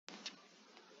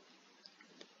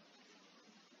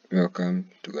Welcome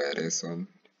to our lesson,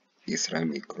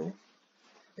 Islamic law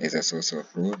as a source of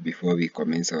law. Before we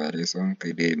commence our lesson,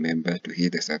 kindly remember to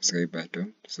hit the subscribe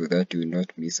button so that you will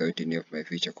not miss out any of my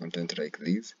future content like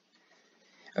this.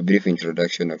 A brief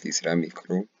introduction of Islamic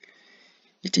law.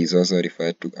 It is also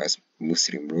referred to as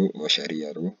Muslim law or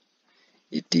Sharia law.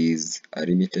 It is a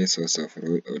limited source of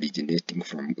law originating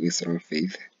from Islam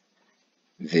faith.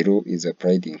 The law is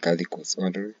applied in Qadi courts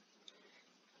only.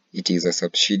 It is a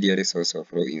subsidiary source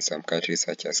of law in some countries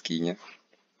such as Kenya.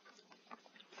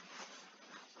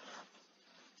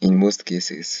 In most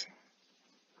cases,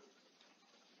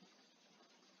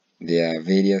 there are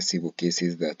various civil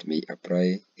cases that may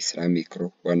apply Islamic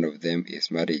law. One of them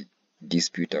is marriage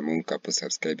dispute among couples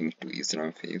subscribing to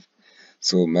Islam faith.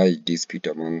 So marriage dispute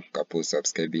among couples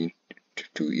subscribing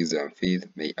to Islam faith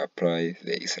may apply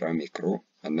the Islamic law.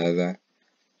 Another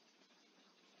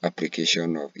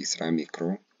application of Islamic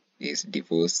law is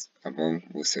divorce among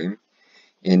Muslims.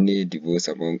 Any divorce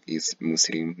among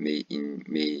Muslims may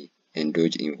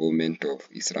indulge involvement of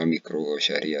Islamic law or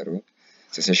Sharia law.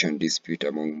 Succession dispute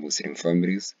among Muslim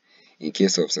families. In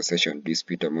case of succession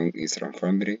dispute among Islam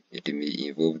family, it may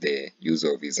involve the use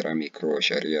of Islamic law or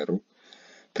Sharia law.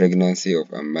 Pregnancy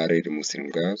of unmarried Muslim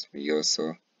girls may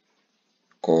also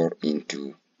call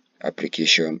into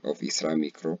application of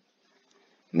Islamic law.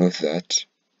 Note that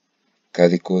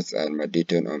Qadi courts are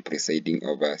mandated on presiding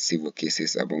over civil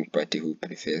cases among parties who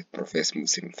profess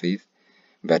Muslim faith,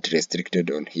 but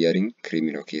restricted on hearing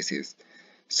criminal cases.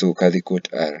 So Qadi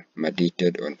courts are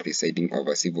mandated on presiding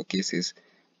over civil cases,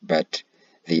 but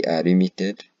they are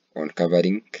limited on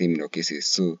covering criminal cases.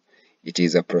 So it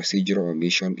is a procedural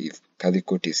omission if Qadi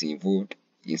court is involved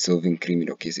in solving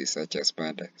criminal cases such as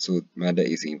murder. So murder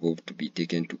is involved to be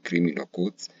taken to criminal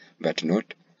courts, but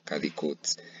not Qadi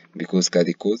courts, because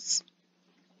Qadi courts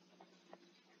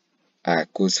are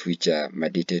courts which are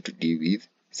mandated to deal with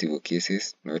civil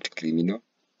cases, not criminal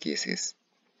cases.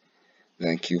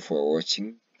 Thank you for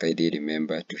watching. Kindly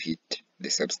remember to hit the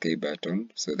subscribe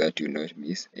button so that you not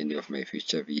miss any of my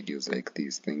future videos like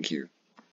this. Thank you.